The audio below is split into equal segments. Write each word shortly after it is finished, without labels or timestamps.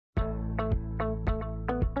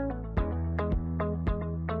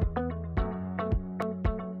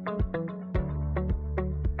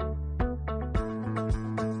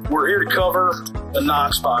We're here to cover the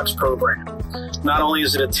Knox Box program. Not only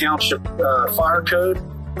is it a township fire code,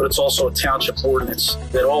 but it's also a township ordinance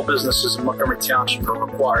that all businesses in Montgomery Township are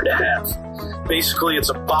required to have. Basically, it's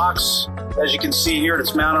a box, as you can see here,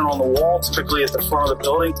 that's mounted on the wall, typically at the front of the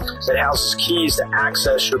building, that houses keys to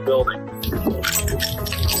access your building.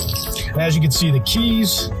 And as you can see, the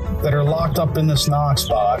keys that are locked up in this Knox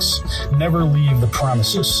box never leave the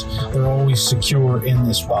premises. They're always secure in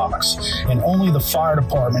this box. And only the fire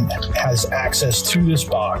department has access to this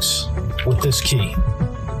box with this key.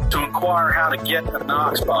 To inquire how to get the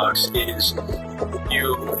Knox box is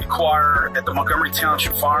you inquire at the Montgomery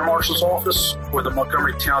Township Fire Marshal's office or the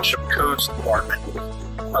Montgomery Township Codes Department.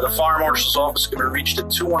 The Fire Marshal's office can be reached at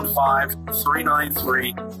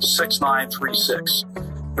 215-393-6936.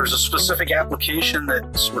 There's a specific application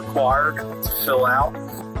that's required to fill out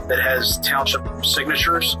that has township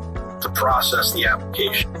signatures to process the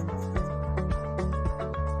application.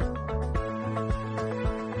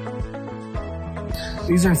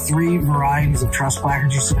 These are 3 varieties of truss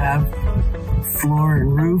placards you should have: floor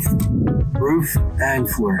and roof, roof and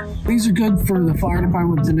floor. These are good for the fire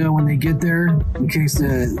department to know when they get there, in case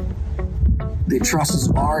the trusses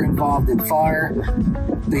are involved in fire.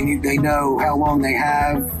 They know how long they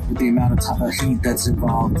have, the amount of heat that's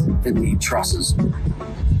involved in the trusses.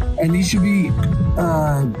 And these should be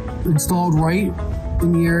installed right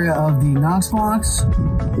in the area of the Knox box,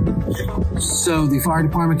 so the fire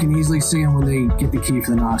department can easily see them when they get the key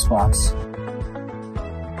for the Knox box.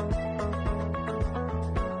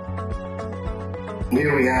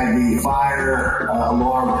 Here we have the fire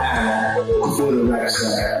alarm panel for the rec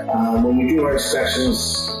center. When we do our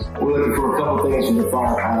inspections, we're looking for a couple things from the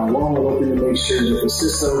fire panel. One, we're looking to make sure that the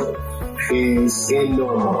system is in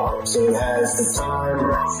normal. So it has the time,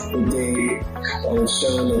 the date, and it's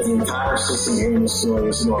showing that the entire system here in the store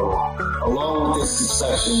is normal. Along with this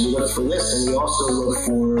inspection, we look for this, and we also look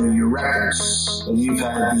for your records. If you've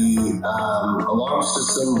had the alarm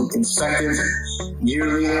system inspected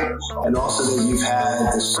yearly, and also that you've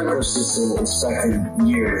had the sprinkler system inspected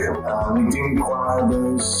yearly. We do require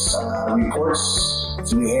those reports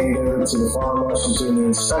to be handed over to the fire marshal during the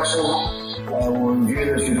inspection. And we'll review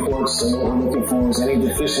those reports, and what we're looking for is any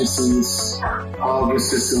deficiencies of the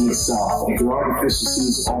system itself. If there are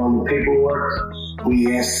deficiencies on the paperwork, we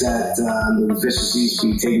ask that the deficiencies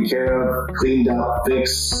be taken care of, cleaned up,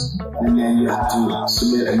 fixed, and then you have to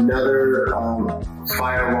submit another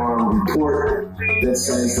fire alarm report that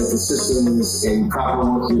says that the system is in proper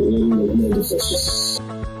working order with no deficiencies.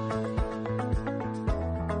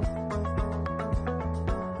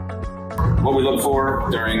 What we look for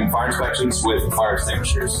during fire inspections with fire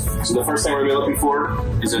extinguishers. So the first thing we're going to be looking for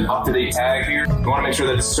is an up-to-date tag here. We want to make sure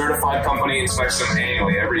that a certified company inspects them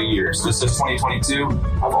annually, every year. So this is 2022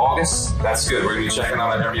 of August. That's good. We're going to be checking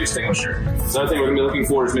on every extinguisher. The other thing we're going to be looking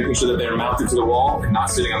for is making sure that they're mounted to the wall and not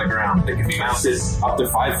sitting on the ground. They can be mounted up to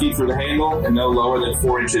 5 feet from the handle and no lower than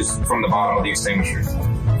 4 inches from the bottom of the extinguisher.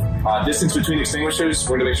 Distance between extinguishers,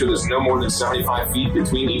 we're going to make sure there's no more than 75 feet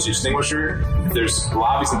between each extinguisher. If there's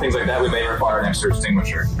lobbies and things like that, we may require an extra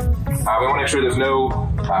extinguisher. We want to make sure there's no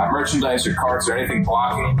merchandise or carts or anything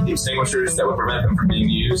blocking the extinguishers that would prevent them from being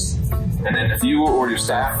used. And then if you or your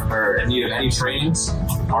staff are in need of any trainings,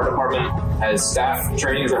 our department has staff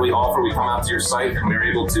trainings that we offer. We come out to your site and we're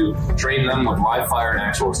able to train them with live fire and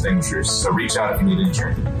actual extinguishers. So reach out if you need any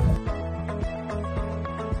training.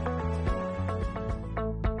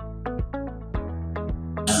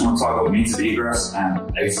 I want to talk about means of egress and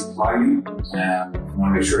exit flagging. And you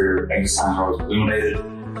want to make sure your exit signs are always illuminated.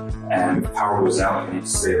 And if power goes out, you need to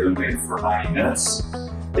stay illuminated for 90 minutes.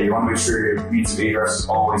 And you want to make sure your means of egress is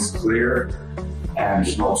always clear and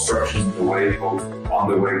there's no obstructions in the way, both on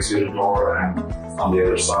the way to the door and on the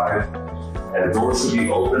other side. And the door should be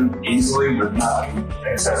open easily with not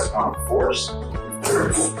excessive amount of force.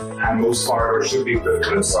 And most fire doors should be equipped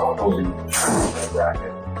with a self-closing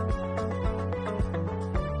bracket.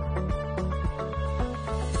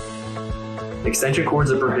 Extension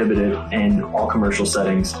cords are prohibited in all commercial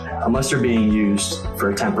settings unless they're being used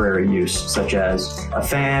for temporary use, such as a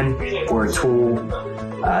fan or a tool.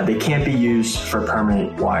 They can't be used for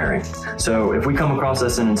permanent wiring. So if we come across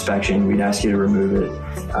this in inspection, we'd ask you to remove it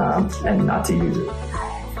and not to use it.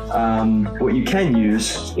 What you can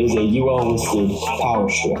use is a UL listed power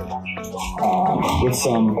strip with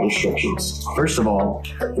some restrictions. First of all,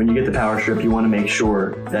 when you get the power strip, you want to make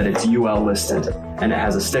sure that it's UL listed. and it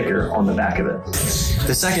has a sticker on the back of it.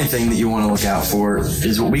 The second thing that you want to look out for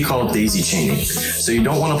is what we call daisy chaining. So you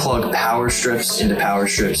don't want to plug power strips into power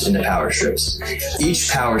strips into power strips. Each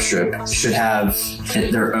power strip should have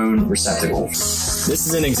their own receptacle. This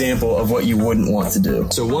is an example of what you wouldn't want to do.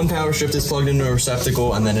 So one power strip is plugged into a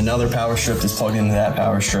receptacle, and then another power strip is plugged into that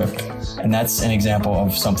power strip. And that's an example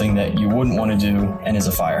of something that you wouldn't want to do and is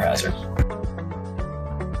a fire hazard.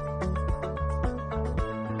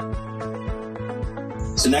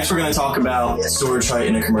 So next we're going to talk about storage height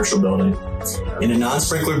in a commercial building. In a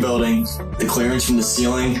non-sprinkler building, the clearance from the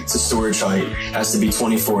ceiling to storage height has to be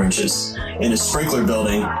 24 inches. In a sprinkler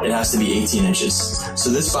building, it has to be 18 inches.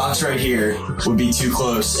 So this box right here would be too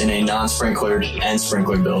close in a non-sprinklered and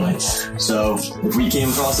sprinklered building. So if we came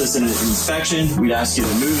across this in an inspection, we'd ask you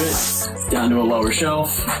to move it down to a lower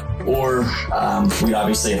shelf, or we'd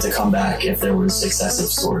obviously have to come back if there was excessive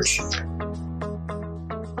storage.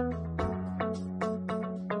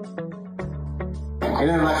 In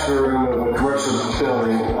an lecture room of a commercial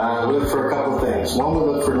building, we look for a couple things. One, we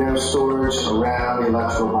look for no storage around the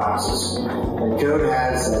electrical boxes. And code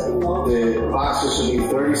has that the boxes should be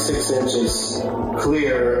 36 inches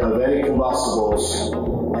clear of any combustibles,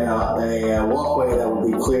 and a walkway that will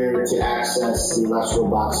be clear to access the electrical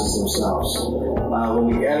boxes themselves. When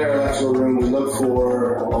we enter our electrical room, we look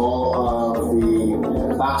for all of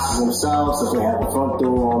the boxes themselves, if they have a front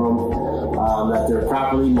door on them, that they're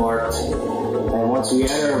properly marked. And once we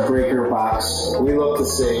enter a breaker box, we look to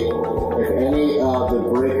see if any of the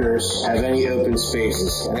breakers have any open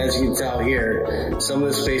spaces. And as you can tell here, some of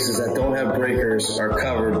the spaces that don't have breakers are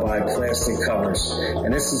covered by plastic covers.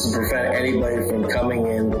 And this is to prevent anybody from coming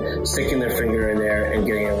in, sticking their finger in there, and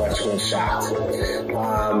getting electrical shocked.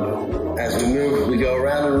 As we move, we go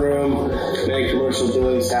around the room. Many commercial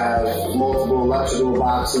buildings have multiple electrical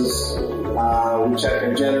boxes. We check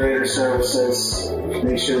their generator services,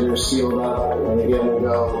 make sure they're sealed up, and again we'll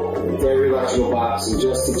go to every electrical box and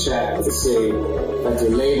just to check to see that they're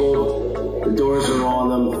labeled, the doors are on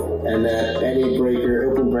them, and that any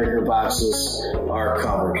open breaker boxes are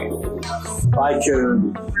covered. By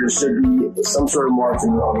code, there should be some sort of marking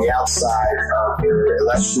on the outside of your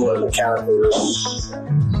electrical and mechanical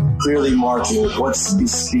room, clearly marking what's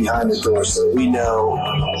behind the door so that we know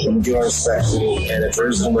when we do our inspection, and if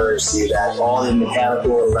there's an emergency, that all the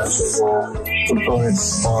mechanical and electrical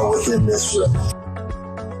components are within this room.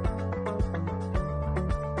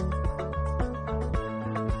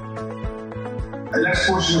 The next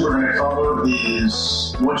portion we're going to cover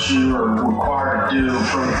is what you are required to do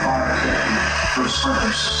for the fire safety for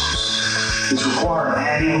sprinkler systems. It's required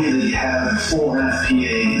annually that you have a full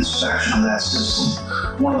NFPA inspection of that system.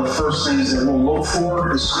 One of the first things that we'll look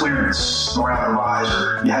for is clearance around the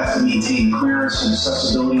riser. You have to maintain clearance and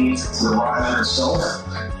accessibility to the riser itself,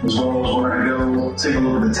 as well as we're going to go take a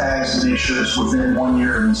look at the tags to make sure it's within 1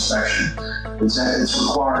 year of inspection. It's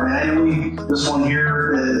required annually. This one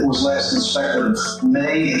here was last inspected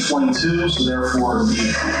May of 22, so therefore it'll be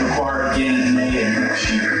required again in May of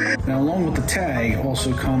next year. Now, along with the tag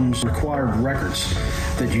also comes required records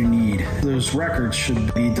that you need. Those records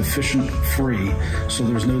should be deficient-free, so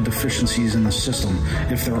there's no deficiencies in the system.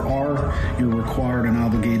 If there are, you're required and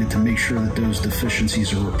obligated to make sure that those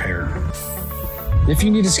deficiencies are repaired. If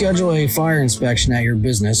you need to schedule a fire inspection at your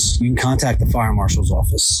business, you can contact the fire marshal's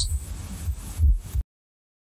office.